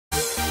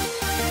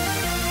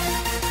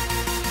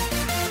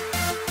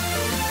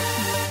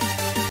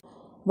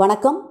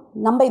வணக்கம்.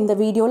 நம்ம இந்த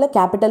வீடியோவில்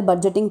கேபிட்டல்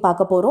பட்ஜெட்டிங்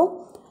பார்க்க போகிறோம்.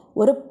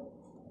 ஒரு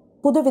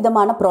புது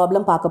விதமான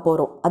ப்ராப்ளம் பார்க்க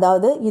போகிறோம்.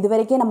 அதாவது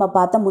இதுவரைக்கும் நம்ம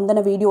பார்த்த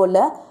முந்தின வீடியோவில்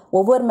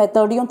ஒவ்வொரு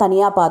மெத்தடையும்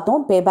தனியாக பார்த்தோம்.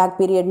 பேபேக்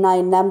பீரியட்னா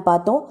என்னன்னு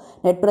பார்த்தோம்.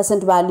 Net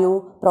present value,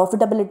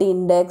 profitability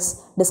index,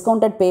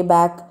 discounted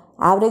பேபேக்,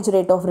 average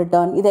rate of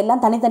return,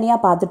 இதெல்லாம்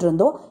தனித்தனியாக பார்த்துட்டு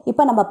இருந்தோம்.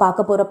 இப்போ நம்ம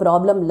பார்க்க போகிற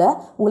ப்ராப்ளமில்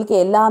உங்களுக்கு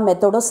எல்லா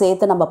மெத்தடும்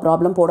சேர்த்து நம்ம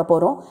ப்ராப்ளம் போட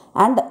போகிறோம்.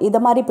 அண்ட்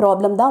இது மாதிரி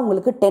ப்ராப்ளம் தான்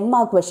உங்களுக்கு 10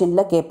 மார்க்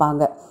கொஷனில்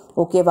கேட்பாங்க.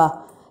 ஓகேவா?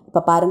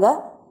 இப்போ பாருங்கள்.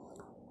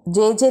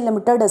 JJ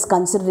Limited is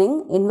considering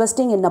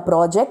investing in a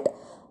project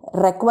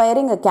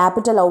requiring a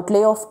capital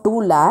outlay of 2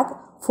 lakh,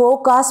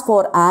 forecast for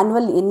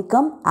annual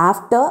income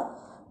after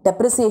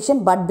depreciation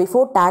but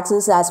before tax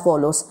is as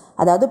follows.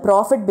 அதாவது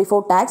profit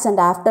before tax and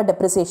after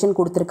depreciation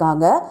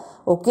கொடுத்துருக்காங்க.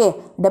 Okay,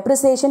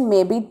 depreciation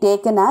may be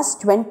taken as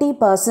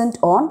 20%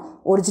 on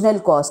original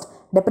cost.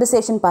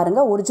 depreciation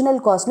பாருங்கள்,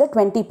 original காஸ்ட்டில்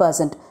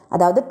 20%,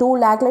 அதாவது 2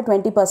 lakhல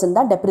 20%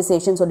 தான்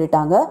depreciation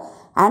சொல்லிட்டாங்க.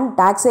 and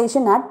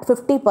taxation at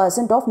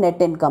 50% of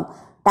net income.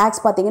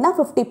 Tax பார்த்தீங்கன்னா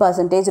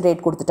 50%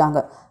 rate கொடுத்துட்டாங்க.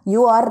 You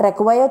are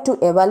required to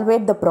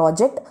evaluate the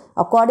project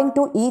according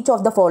to each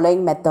of the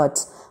following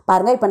methods.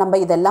 பாருங்கள், இப்போ நம்ம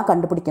இதெல்லாம்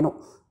கண்டுபிடிக்கணும்.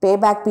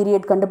 பேபேக்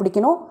பீரியட்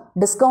கண்டுபிடிக்கணும்.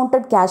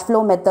 டிஸ்கவுண்டட் கேஷ்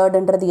ஃப்ளோ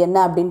மெத்தட்ன்றது என்ன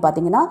அப்படின்னு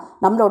பார்த்தீங்கன்னா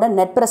நம்மளோட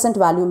நெட் ப்ரெசென்ட்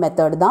வேல்யூ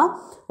மெத்தட் தான்.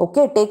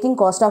 Okay, taking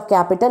cost of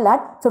capital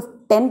at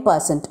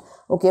 10%.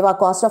 ஓகேவா?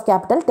 காஸ்ட் ஆஃப்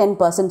கேபிட்டல்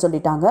 10%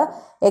 சொல்லிட்டாங்க.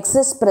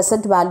 Excess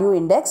present value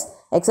index.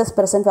 Excess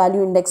present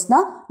value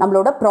இண்டெக்ஸ்னால்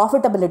நம்மளோட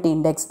ப்ராஃபிட்டபிலிட்டி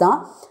இண்டெக்ஸ் தான்.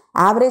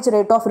 Average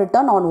rate of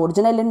return on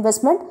original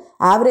investment,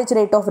 average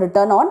rate of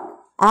return on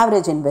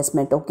average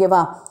investment.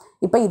 ஓகேவா?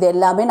 இப்போ இது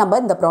எல்லாமே நம்ம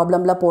இந்த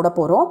ப்ராப்ளமில் போட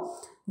போகிறோம்.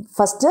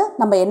 ஃபஸ்ட்டு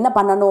நம்ம என்ன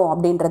பண்ணணும்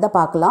அப்படின்றத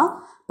பார்க்கலாம்.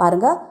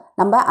 பாருங்கள்,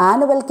 நம்ம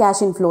ஆனுவல்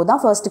கேஷ் இன்ஃப்ளோ தான்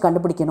ஃபர்ஸ்ட்டு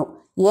கண்டுபிடிக்கணும்.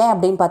 ஏன்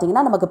அப்படின்னு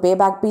பார்த்தீங்கன்னா நமக்கு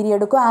பேபேக்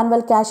பீரியடுக்கும்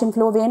ஆனுவல் கேஷ்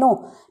இன்ஃப்ளோ வேணும்,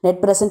 நெட்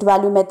ப்ரெசென்ட்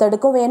வேல்யூ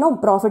மெத்தடுக்கும் வேணும்,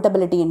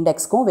 ப்ராஃபிட்டபிலிட்டி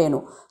இண்டெக்ஸ்க்கும்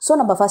வேணும். ஸோ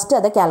நம்ம ஃபஸ்ட்டு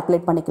அதை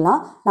கால்குலேட் பண்ணிக்கலாம்.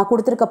 நான்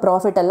கொடுத்துருக்க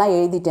ப்ராஃபிட் எல்லாம்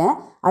எழுதிட்டேன்.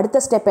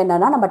 அடுத்த ஸ்டெப்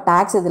என்னென்னா நம்ம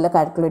டேக்ஸ் இதில்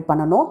கால்குலேட்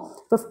பண்ணணும்.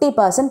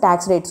 50%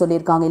 டேக்ஸ் ரேட்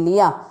சொல்லியிருக்காங்க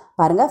இல்லையா?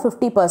 பாருங்கள்,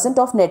 50%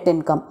 ஆஃப் நெட்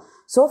இன்கம்.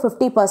 ஸோ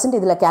 50%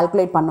 இதில்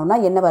கால்குலேட் பண்ணோன்னா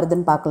என்ன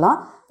வருதுன்னு பார்க்கலாம்.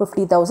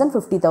 50,000,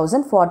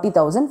 50,000,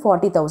 40,000,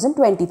 40,000,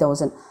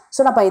 20,000.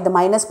 ஸோ நம்ம இதை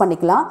மைனஸ்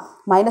பண்ணிக்கலாம்.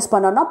 மைனஸ்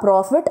பண்ணோன்னா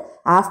profit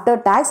after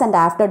tax and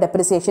after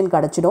depreciation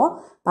கிடச்சிடும்.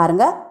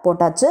 பாருங்கள்,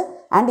 போட்டாச்சு.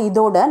 அண்ட்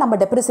இதோட நம்ம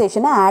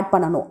டெப்ரிசியேஷனை ஆட்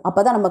பண்ணணும். அப்போ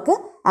தான் நமக்கு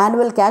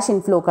ஆனுவல் கேஷ்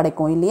இன்ஃப்ளோ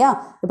கிடைக்கும் இல்லையா?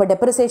 இப்போ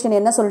டெப்ரிசியேஷன்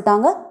என்ன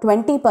சொல்லிட்டாங்க?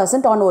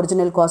 20% ஆன்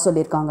ஒரிஜினல் காஸ்ட்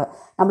சொல்லியிருக்காங்க.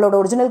 நம்மளோட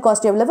ஒரிஜினல்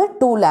காஸ்ட் எவ்வளவு?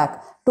 2 lakh.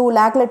 2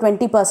 lakhல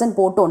 20%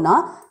 போட்டோன்னா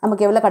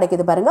நமக்கு எவ்வளோ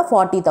கிடைக்கிது பாருங்கள்?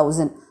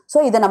 40,000. ஸோ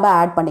இதை நம்ம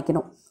ஆட்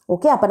பண்ணிக்கணும்.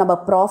 ஓகே, அப்போ நம்ம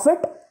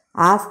profit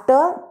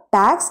after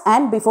tax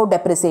and before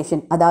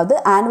depreciation, அதாவது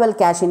ஆனுவல்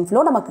கேஷ் இன்ஃப்ளோ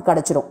நமக்கு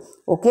கிடச்சிடும்.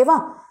 ஓகேவா?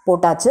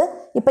 போட்டாச்சு.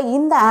 இப்போ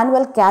இந்த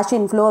ஆனுவல் கேஷ்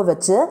இன்ஃப்ளோவை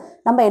வச்சு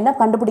நம்ம என்ன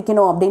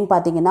கண்டுபிடிக்கணும் அப்படின்னு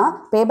பார்த்தீங்கன்னா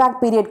பேபேக்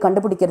பீரியட்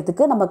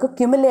கண்டுபிடிக்கிறதுக்கு நமக்கு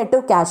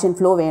கியூமுலேட்டிவ் கேஷ்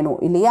இன்ஃப்ளோ வேணும்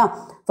இல்லையா?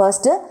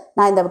 ஃபர்ஸ்ட்டு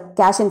நான் இந்த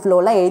கேஷ்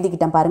இன்ஃப்ளோலாம்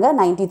எழுதிக்கிட்டேன் பாருங்கள்.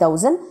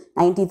 90,000,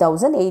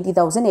 90,000,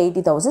 80,000,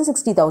 80,000,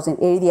 60,000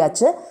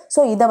 எழுதியாச்சு. ஸோ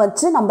இதை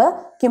வச்சு நம்ம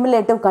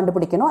கியூமுலேட்டிவ்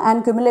கண்டுபிடிக்கணும்.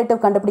 அண்ட்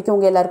கியூமுலேட்டிவ் கண்டுபிடிக்க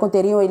உங்கள் எல்லாருக்கும்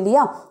தெரியும்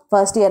இல்லையா?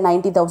 ஃபர்ஸ்ட் இயர்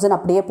 90,000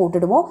 அப்படியே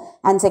போட்டுடுவோம்.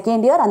 அண்ட்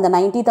செகண்ட் இயர் அந்த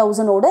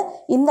 90,000ஓட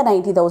இந்த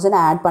 90,000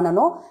 ஆட்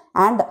பண்ணணும்.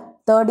 அண்ட்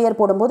தேர்ட் இயர்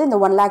போடும்போது இந்த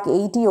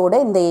 1,80,000ஓட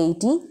இந்த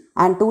 80,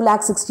 அண்ட்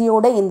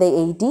 2,60,000ஓட இந்த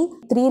 80,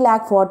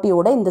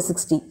 3,40,000ஓட இந்த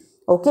 60.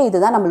 ஓகே,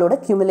 இதுதான் நம்மளோட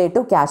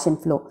கியூமுலேட்டிவ் கேஷ்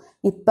இன்ஃப்ளோ.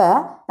 இப்போ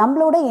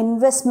நம்மளோட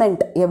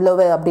இன்வெஸ்ட்மெண்ட்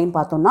எவ்வளவு அப்படின்னு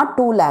பார்த்தோம்னா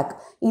 2 lakh.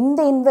 இந்த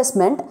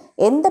இன்வெஸ்ட்மெண்ட்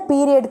எந்த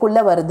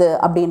பீரியடுக்குள்ளே வருது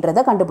அப்படின்றத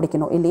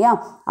கண்டுபிடிக்கணும் இல்லையா?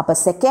 அப்போ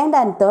செகண்ட்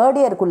அண்ட் தேர்ட்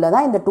இயர்க்குள்ளே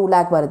தான் இந்த 2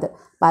 lakh வருது.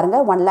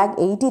 பாருங்கள்,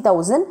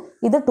 1,80,000,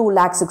 இது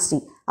 2,60,000.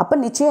 அப்போ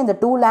நிச்சயம் இந்த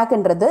 2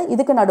 lakhன்றது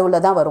இதுக்கு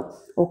நடுவில் தான் வரும்.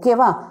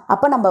 ஓகேவா?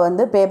 அப்போ நம்ம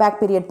வந்து பேபேக்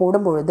பீரியட்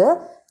போடும்பொழுது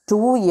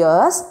 2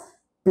 years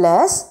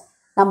ப்ளஸ்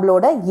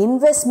நம்மளோட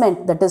investment,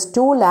 that is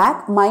 2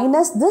 lakh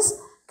minus this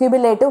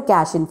cumulative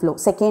cash inflow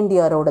second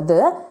இயரோடது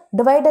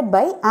divided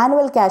by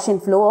annual cash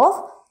inflow of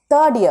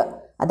third year.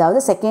 அதாவது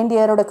செகண்ட்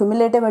இயரோட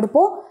cumulative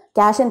எடுப்போம்,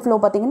 cash inflow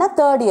பார்த்தீங்கன்னா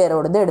தேர்ட்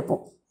இயரோடது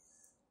எடுப்போம்.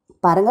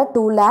 பாருங்கள்,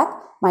 2 lakh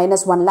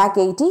minus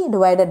 1,80,000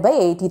 divided by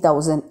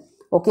 80,000.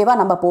 ஓகேவா?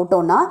 நம்ம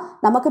போட்டோம்னா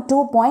நமக்கு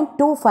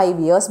 2.25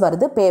 years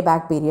வருது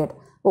பேபேக் பீரியட்.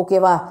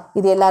 ஓகேவா?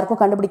 இது எல்லாருக்கும்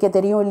கண்டுபிடிக்க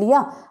தெரியும் இல்லையா?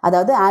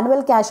 அதாவது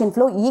ஆனுவல் கேஷ்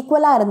இன்ஃப்ளோ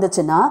ஈக்குவலாக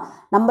இருந்துச்சுன்னா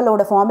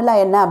நம்மளோட ஃபார்முலா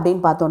என்ன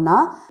அப்படின்னு பார்த்தோம்னா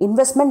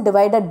investment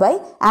divided by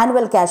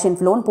annual cash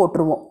இன்ஃப்ளோன்னு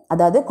போட்டுருவோம்.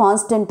 அதாவது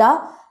கான்ஸ்டண்ட்டாக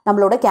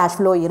நம்மளோட கேஷ்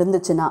ஃப்ளோ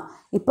இருந்துச்சுன்னா.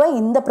 இப்போ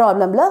இந்த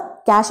ப்ராப்ளமில்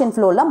கேஷ்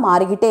இன்ஃப்ளோலாம்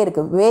மாறிக்கிட்டே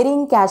இருக்குது.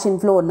 வேரியிங் கேஷ்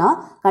இன்ஃப்ளோன்னா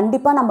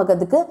கண்டிப்பாக நமக்கு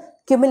அதுக்கு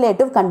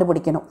கியூமுலேட்டிவ்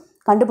கண்டுபிடிக்கணும்.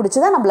 கண்டுபிடிச்சி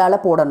தான்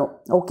நம்மளால் போடணும்.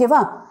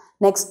 ஓகேவா?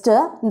 நெக்ஸ்ட்டு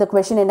இந்த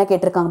கொஷின் என்ன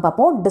கேட்டிருக்காங்க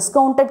பார்ப்போம்.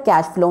 Discounted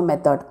cash flow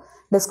method.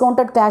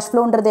 Discounted cash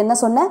ஃப்ளோன்றது என்ன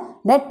சொன்னேன்?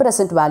 நெட்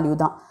ப்ரெசென்ட் வேல்யூ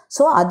தான்.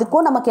 ஸோ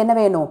அதுக்கும் நமக்கு என்ன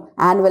வேணும்?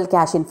 ஆனுவல்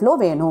கேஷ் இன்ஃப்ளோ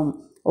வேணும்.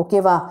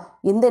 ஓகேவா?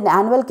 இந்த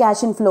ஆனுவல்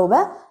கேஷ் இன்ஃப்ளோவை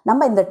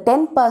நம்ம இந்த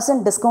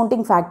 10%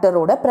 டிஸ்கவுண்டிங்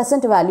ஃபேக்டரோட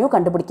ப்ரெசென்ட் வேல்யூ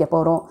கண்டுபிடிக்க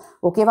போகிறோம்.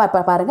 ஓகேவா?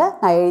 இப்போ பாருங்கள்,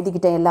 நான்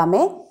எழுதிக்கிட்டேன்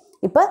எல்லாமே.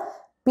 இப்போ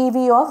PV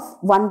ஆஃப்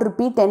 1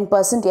 rupee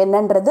 10%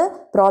 என்னன்றது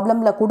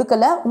ப்ராப்ளமில்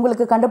கொடுக்கல,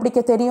 உங்களுக்கு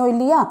கண்டுபிடிக்க தெரியும்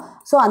இல்லையா?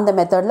 ஸோ அந்த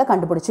மெத்தடில்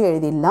கண்டுபிடிச்சி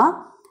எழுதிடலாம்.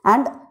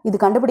 அண்ட் இது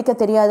கண்டுபிடிக்க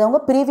தெரியாதவங்க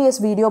ப்ரீவியஸ்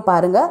வீடியோ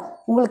பாருங்கள்,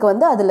 உங்களுக்கு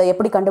வந்து அதில்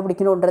எப்படி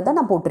கண்டுபிடிக்கணுன்றதை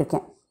நான்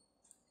போட்டிருக்கேன்.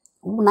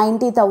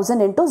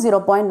 90,000 into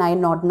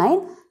 0.909,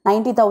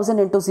 90,000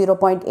 into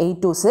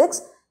 0.826,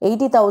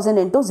 80,000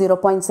 into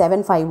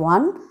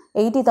 0.751,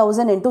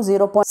 80,000 into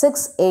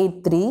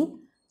 0.683,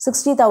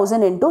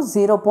 60,000 into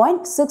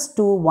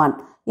 0.621.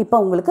 இப்போ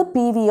உங்களுக்கு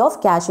PV of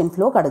cash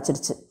inflow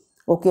கிடச்சிருச்சு.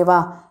 ஓகேவா?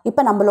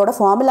 இப்போ நம்மளோட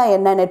ஃபார்முலா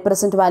என்ன? Net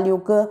present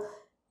வேல்யூக்கு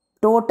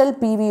total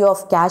PV of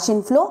cash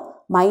inflow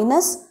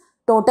minus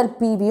total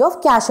PV of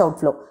cash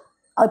outflow.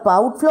 இப்போ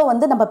அவுட்ஃப்ளோ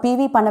வந்து நம்ம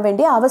PV பண்ண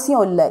வேண்டிய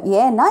அவசியம் இல்லை,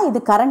 ஏன்னா இது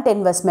கரண்ட்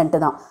இன்வெஸ்ட்மெண்ட்டு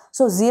தான்.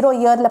 ஸோ 0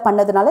 இயரில்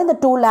பண்ணதுனால இந்த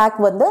 2 lakh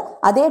வந்து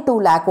அதே 2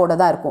 lakhோட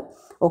தான் இருக்கும்.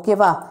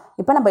 ஓகேவா?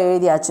 இப்போ நம்ம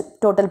எழுதியாச்சு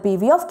total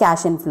PV of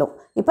cash inflow.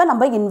 இப்போ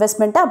நம்ம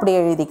இன்வெஸ்ட்மெண்ட்டை அப்படியே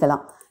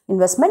எழுதிக்கலாம்.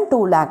 இன்வெஸ்ட்மெண்ட்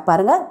 2 lakh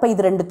பாருங்கள். இப்போ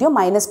இது ரெண்டுத்தையும்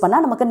மைனஸ்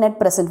பண்ணால் நமக்கு நெட்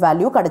ப்ரெசென்ட்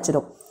வேல்யூ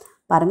கிடச்சிடும்.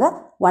 பாருங்கள்,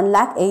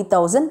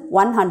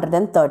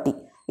 1,08,130.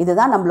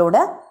 இதுதான் நம்மளோட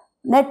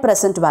நெட்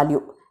ப்ரெசென்ட்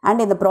வேல்யூ.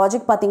 அண்ட் இந்த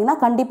ப்ராஜெக்ட் பார்த்தீங்கன்னா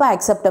கண்டிப்பாக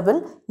அக்செப்டபிள்.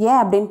 ஏன்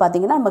அப்படின்னு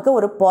பார்த்தீங்கன்னா நமக்கு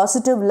ஒரு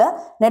பாசிட்டிவில்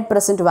நெட்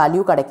ப்ரெசென்ட்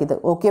வேல்யூ கிடைக்குது.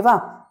 ஓகேவா?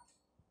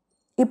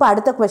 இப்போ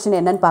அடுத்த கொஸ்டின்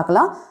என்னன்னு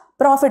பார்க்கலாம்.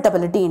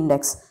 Profitability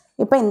index.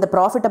 இப்போ இந்த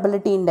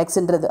ப்ராஃபிட்டபிலிட்டி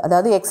இண்டெக்ஸ்ன்றது,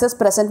 அதாவது எக்ஸஸ்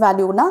ப்ரெசென்ட்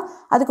வேல்யூனா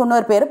அதுக்கு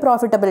இன்னொரு பேர்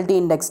ப்ராஃபிட்டபிலிட்டி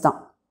இண்டெக்ஸ் தான்.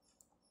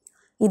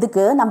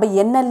 இதுக்கு நம்ம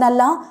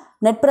என்னென்னலாம்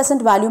நெட்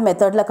ப்ரெசென்ட் வேல்யூ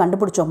மெத்தடில்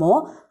கண்டுபிடிச்சோமோ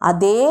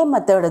அதே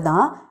மெத்தடு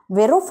தான்,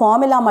 வெறும்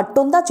ஃபார்முலா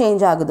மட்டும்தான்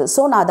சேஞ்ச் ஆகுது.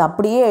 ஸோ நான் அதை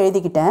அப்படியே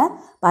எழுதிக்கிட்டேன்.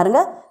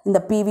 பாருங்கள், இந்த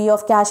PV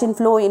of cash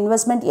inflow,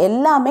 investment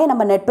எல்லாமே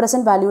நம்ம நெட்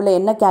ப்ரெசென்ட் வேல்யூவில்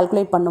என்ன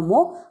கால்குலேட் பண்ணுமோ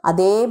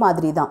அதே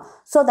மாதிரி தான்.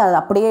 ஸோ அதை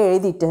அப்படியே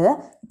எழுதிட்டு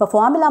இப்போ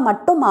ஃபார்முலா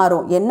மட்டும்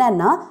மாறும்.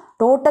 என்னன்னா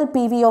total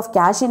PV of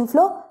cash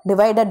inflow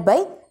divided by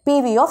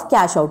PV of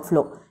cash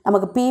outflow.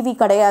 நமக்கு PV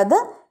கிடையாது,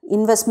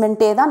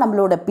 இன்வெஸ்ட்மெண்ட்டே தான்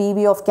நம்மளோட PV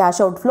of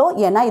cash outflow,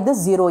 ஏன்னா இது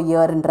 0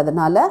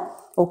 இயர்ன்றதுனால.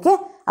 ஓகே,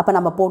 அப்போ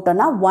நம்ம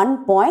போட்டோன்னா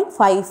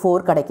 1.54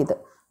 கிடைக்குது.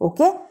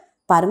 ஓகே,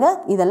 பாருங்கள்,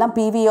 இதெல்லாம்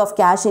PV of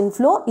cash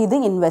inflow, இது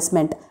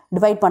இன்வெஸ்ட்மெண்ட்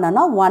டிவைட்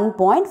பண்ணோன்னா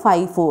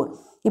 1.54.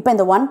 இப்போ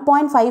இந்த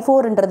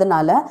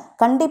 1.54ன்றதுனால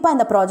கண்டிப்பாக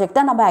இந்த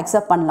ப்ராஜெக்டை நம்ம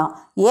அக்செப்ட் பண்ணலாம்.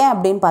 ஏன்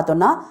அப்படின்னு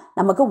பார்த்தோன்னா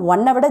நமக்கு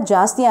 1 விட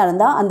ஜாஸ்தியாக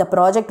இருந்தால் அந்த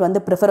ப்ராஜெக்ட் வந்து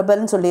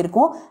ப்ரிஃபரபிள்னு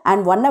சொல்லியிருக்கோம்.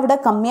 அண்ட் 1 விட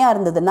கம்மியாக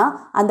இருந்ததுன்னா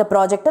அந்த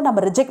ப்ராஜெக்டை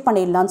நம்ம ரிஜெக்ட்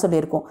பண்ணிடலாம்னு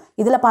சொல்லியிருக்கோம்.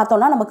 இதில்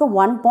பார்த்தோன்னா நமக்கு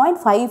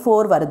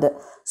 1.54 வருது.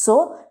 ஸோ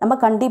நம்ம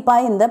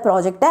கண்டிப்பாக இந்த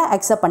ப்ராஜெக்டை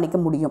அக்செப்ட் பண்ணிக்க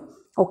முடியும்.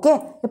 ஓகே,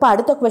 இப்போ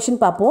அடுத்த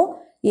கொஸ்டின் பார்ப்போம்.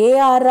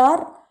 ARR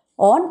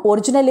on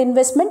original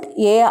investment,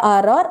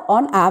 ARR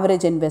on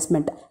average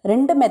investment.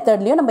 ரெண்டு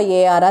மெத்தட்லையும் நம்ம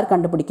ARR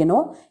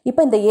கண்டுபிடிக்கணும்.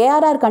 இப்போ இந்த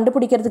ARR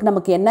கண்டுபிடிக்கிறதுக்கு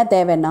நமக்கு என்ன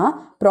தேவைன்னா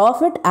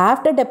profit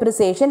after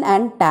depreciation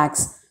and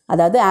tax.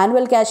 அதாவது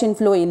ஆனுவல் கேஷ்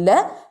இன்ஃப்ளோ இல்லை,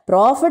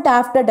 profit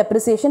after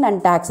depreciation and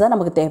tax தான்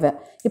நமக்கு தேவை.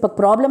 இப்போ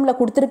ப்ராப்ளமில்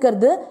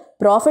கொடுத்துருக்கிறது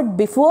profit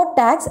before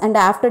tax and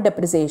after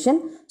depreciation.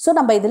 So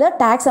நம்ம இதில்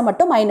டேக்ஸை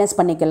மட்டும் மைனஸ்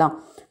பண்ணிக்கலாம்.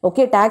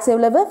 ஓகே, டேக்ஸ்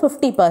எவ்வளவு?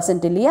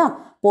 50% இல்லையா?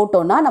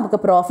 போட்டோன்னா நமக்கு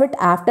profit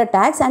after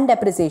tax and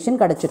depreciation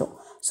கிடச்சிடும்.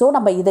 ஸோ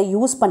நம்ம இதை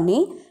யூஸ் பண்ணி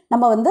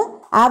நம்ம வந்து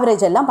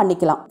ஆவரேஜ் எல்லாம்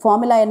பண்ணிக்கலாம்.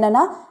 ஃபார்முலா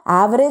என்னென்னா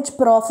average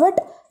profit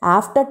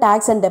after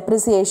tax and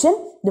depreciation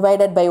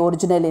divided by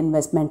original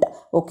investment.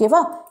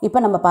 ஓகேவா? இப்போ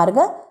நம்ம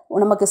பாருங்கள்,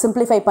 நமக்கு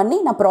சிம்பிளிஃபை பண்ணி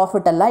நான்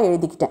ப்ராஃபிட் எல்லாம்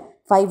எழுதிக்கிட்டேன்.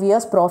 5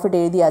 years ப்ராஃபிட்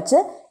எழுதியாச்சு.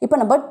 இப்போ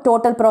நம்ம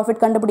டோட்டல்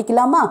ப்ராஃபிட்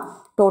கண்டுபிடிக்கலாமா?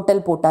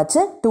 டோட்டல் போட்டாச்சு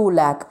 2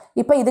 lakh.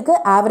 இப்போ இதுக்கு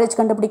ஆவரேஜ்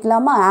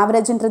கண்டுபிடிக்கலாமா?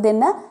 ஆவரேஜ்ன்றது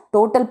என்ன?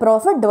 Total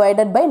profit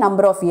divided by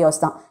number of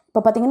years தான்.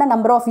 இப்போ பார்த்தீங்கன்னா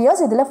நம்பர் ஆஃப்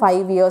இயர்ஸ் இதில்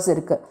 5 years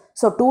இருக்குது.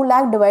 ஸோ 2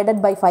 lakh டிவைடட்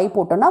பை 5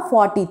 போட்டோன்னா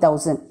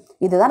 40,000.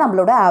 இதுதான்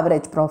நம்மளோட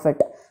ஆவரேஜ்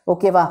ப்ராஃபிட்.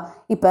 ஓகேவா?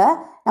 இப்போ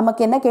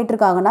நமக்கு என்ன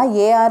கேட்டிருக்காங்கன்னா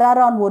ARR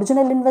on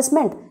original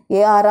investment,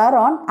 ARR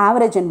on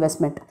average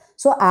investment.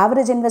 So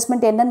average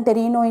investment என்னன்னு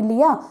தெரியணும்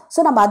இல்லையா? ஸோ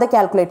நம்ம அதை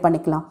கால்குலேட்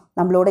பண்ணிக்கலாம்.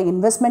 நம்மளோட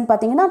இன்வெஸ்ட்மெண்ட்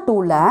பார்த்தீங்கன்னா 2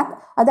 lakh,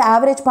 அது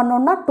ஆவரேஜ்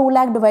பண்ணோன்னா 2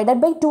 lakh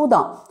டிவைடட் பை 2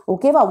 தான்.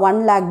 ஓகேவா?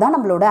 1 lakh தான்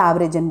நம்மளோட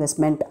ஆவரேஜ்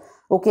இன்வெஸ்ட்மெண்ட்.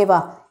 ஓகேவா?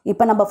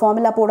 இப்போ நம்ம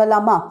ஃபார்முலா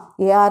போடலாமா?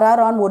 ARR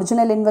ஆன்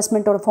ஒரிஜினல்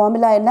இன்வெஸ்ட்மெண்ட்டோட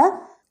ஃபார்முலா என்ன?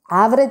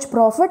 Average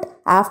profit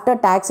after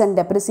tax and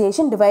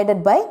depreciation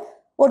divided by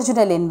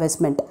original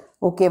investment.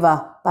 ஓகேவா?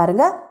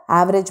 பாருங்கள்,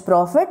 average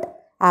profit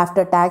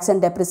after tax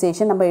and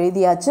depreciation நம்ம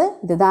எழுதியாச்சு.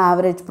 இதுதான்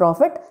average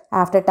profit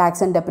after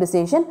tax and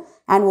depreciation.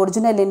 And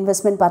original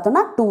investment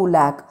பார்த்தோன்னா 2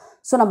 lakh.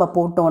 ஸோ நம்ம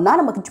போட்டோன்னா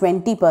நமக்கு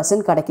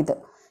 20% கிடைக்குது.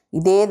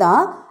 இதே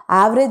தான்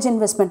ஆவரேஜ்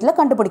இன்வெஸ்ட்மெண்ட்டில்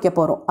கண்டுபிடிக்க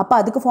போகிறோம். அப்போ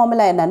அதுக்கு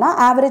ஃபார்முலா என்னென்னா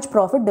average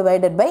profit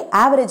divided by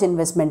average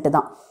investment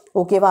தான்.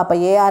 ஓகேவா? அப்போ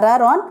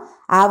ARR on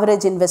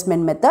average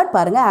investment method.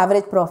 பாருங்கள்,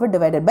 average profit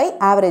divided by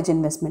average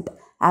investment.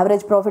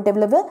 Average profit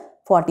எவ்வளவு?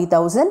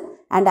 40,000.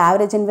 அண்ட்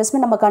ஆவரேஜ்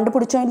இன்வெஸ்ட்மெண்ட் நம்ம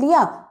கண்டுபிடிச்சோம்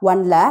இல்லையா?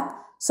 1 lakh.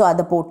 ஸோ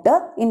அதை போட்டு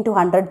இன்ட்டு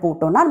 100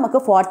 போட்டோன்னா நமக்கு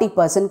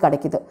 40%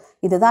 கிடைக்குது.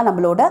 இதுதான்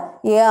நம்மளோட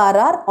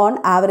ARR on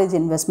average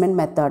investment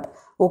method.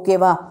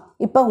 ஓகேவா?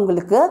 இப்போ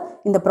உங்களுக்கு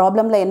இந்த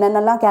ப்ராப்ளமில்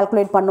என்னென்னலாம்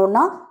கால்குலேட்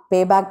பண்ணோன்னா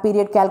பேபேக்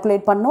பீரியட்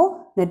கால்குலேட் பண்ணோம்,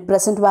 நெட்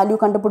ப்ரெசென்ட் வேல்யூ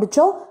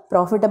கண்டுபிடிச்சோம்,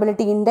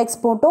 ப்ராஃபிட்டபிலிட்டி இண்டெக்ஸ்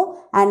போட்டோம்,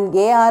 and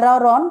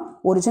ARR on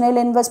original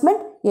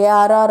investment,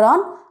 ARR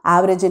on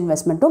average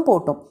இன்வெஸ்ட்மெண்ட்டும்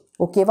போட்டோம்.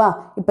 ஓகேவா?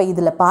 இப்போ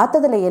இதில்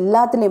பார்த்ததில்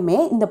எல்லாத்துலேயுமே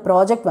இந்த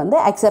ப்ராஜெக்ட் வந்து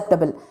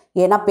அக்செப்டபிள்.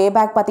 ஏன்னா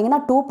பேபேக் பார்த்தீங்கன்னா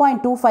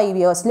 2.25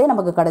 இயர்ஸ்லேயே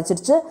நமக்கு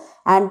கிடச்சிருச்சு.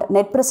 அண்ட்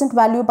நெட் ப்ரெசென்ட்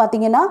வேல்யூ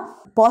பார்த்தீங்கன்னா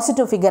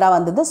பாசிட்டிவ் ஃபிகராக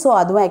வந்தது. ஸோ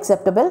அதுவும்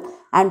அக்செப்டபிள்.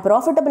 அண்ட்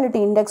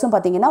ப்ராஃபிட்டபிலிட்டி இண்டெக்ஸும்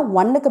பார்த்தீங்கன்னா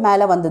 1க்கு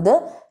மேலே வந்தது.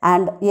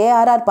 அண்ட்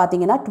ARR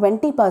பார்த்தீங்கன்னா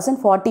 20%,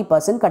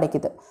 40%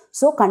 கிடைக்குது.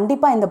 ஸோ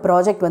கண்டிப்பாக இந்த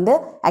ப்ராஜெக்ட் வந்து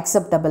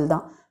அக்செப்டபிள்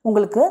தான்.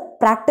 உங்களுக்கு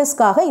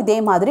ப்ராக்டிஸ்க்காக இதே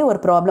மாதிரி ஒரு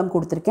ப்ராப்ளம்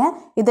கொடுத்துருக்கேன்.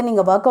 இதை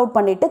நீங்கள் ஒர்க் அவுட்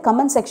பண்ணிவிட்டு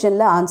கமெண்ட்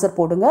செக்ஷனில் ஆன்சர்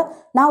போடுங்க.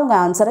 நான் உங்கள்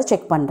ஆன்சரை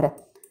செக் பண்ணுறேன்.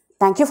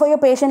 Thank you for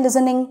your patient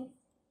listening.